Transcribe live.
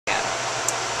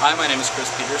Hi, my name is Chris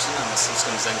Peterson. I'm a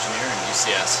systems engineer in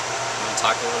UCS. I'm going to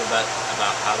talk a little bit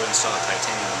about how to install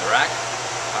titanium in the rack,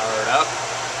 power it up,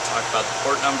 talk about the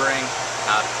port numbering,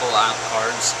 how to pull out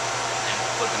cards, and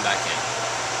put them back in.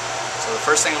 So the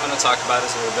first thing I'm going to talk about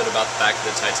is a little bit about the back of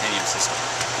the titanium system.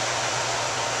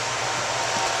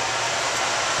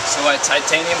 So a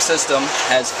titanium system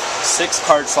has 6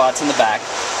 card slots in the back.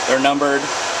 They're numbered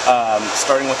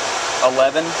starting with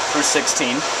 11 through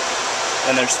 16.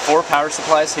 Then there's 4 power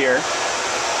supplies here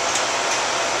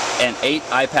and 8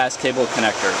 iPass cable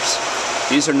connectors.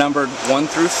 These are numbered 1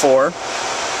 through 4,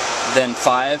 then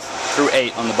 5 through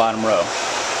 8 on the bottom row.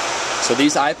 So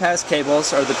these iPass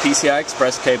cables are the PCI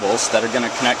Express cables that are going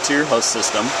to connect to your host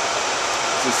system.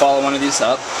 If we follow one of these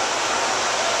up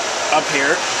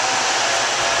here,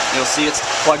 you'll see it's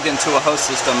plugged into a host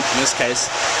system, in this case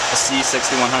a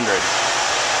C6100.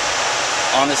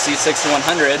 On the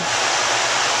C6100,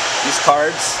 these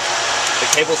cards, the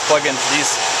cables plug into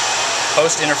these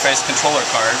host interface controller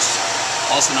cards,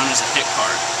 also known as a HIT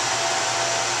card.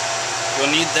 You'll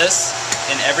need this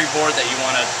in every board that you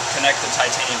want to connect the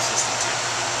titanium system to.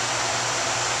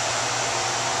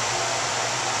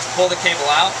 To pull the cable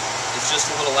out, it's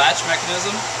just a little latch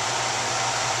mechanism.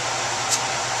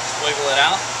 Just wiggle it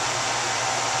out.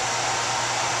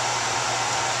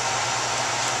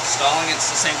 Installing it's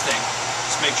the same thing.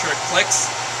 Just make sure it clicks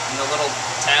and the little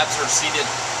tabs are seated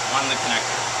on the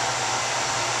connector.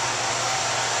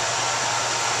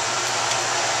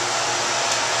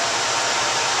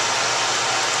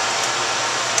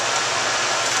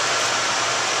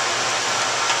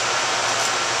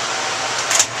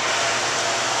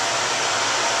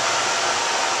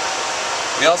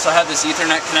 We also have this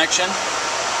Ethernet connection.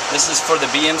 This is for the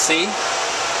BMC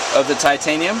of the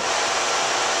titanium.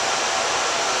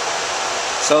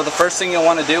 So the first thing you'll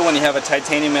want to do when you have a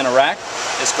titanium in a rack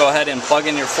is go ahead and plug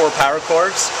in your 4 power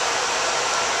cords.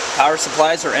 Power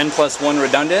supplies are N+1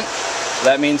 redundant.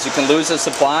 That means you can lose a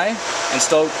supply and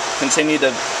still continue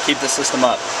to keep the system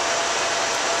up.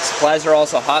 Supplies are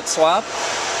also hot swap,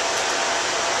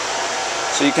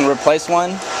 so you can replace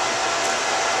one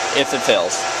if it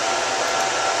fails.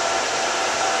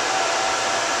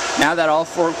 Now that all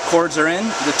 4 cords are in,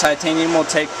 the titanium will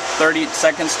take 30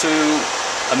 seconds to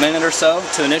a minute or so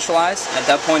to initialize. At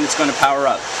that point it's going to power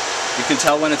up. You can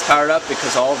tell when it's powered up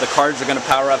because all of the cards are going to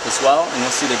power up as well, and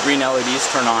you'll see the green LEDs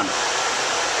turn on.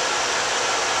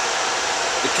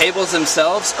 The cables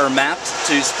themselves are mapped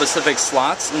to specific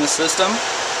slots in the system,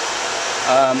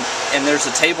 and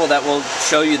there's a table that will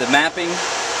show you the mapping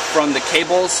from the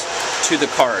cables to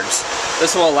the cards.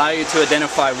 This will allow you to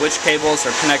identify which cables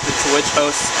are connected to which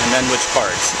hosts and then which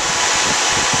cards.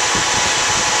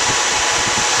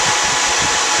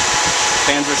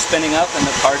 Fans are spinning up and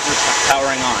the cards are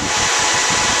powering on.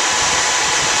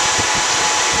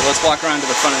 So let's walk around to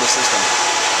the front of the system.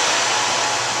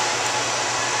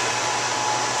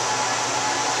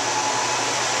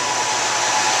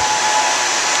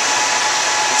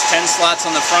 There's 10 slots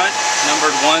on the front,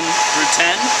 numbered 1 through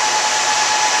 10.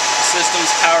 The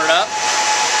system's powered up.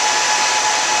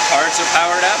 Cards are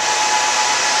powered up.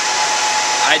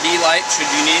 ID light, should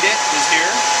you need it, is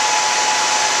here.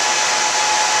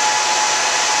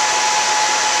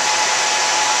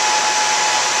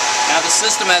 Now the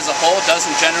system as a whole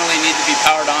doesn't generally need to be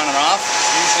powered on or off.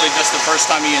 It's usually just the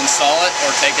first time you install it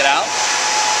or take it out.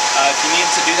 If you need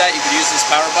to do that, you could use this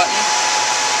power button.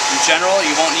 In general,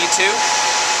 you won't need to.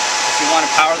 If you want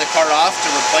to power the card off to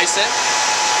replace it,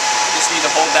 you just need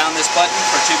to hold down this button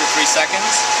for 2 to 3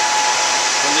 seconds.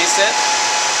 Release it.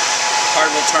 The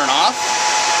card will turn off.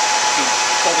 You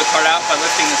pull the card out by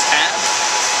lifting this tab.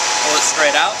 Pull it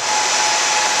straight out.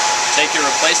 Take your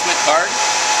replacement card.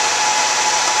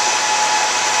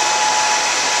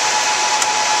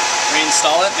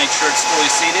 Reinstall it, make sure it's fully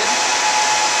seated,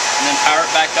 and then power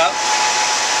it back up,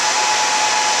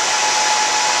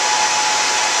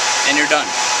 and you're done.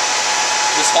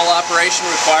 This whole operation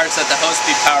requires that the host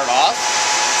be powered off,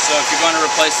 so if you're going to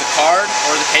replace the card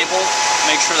or the cable,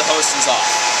 make sure the host is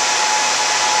off.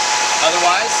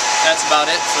 Otherwise, that's about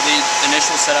it for the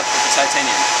initial setup of the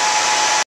titanium.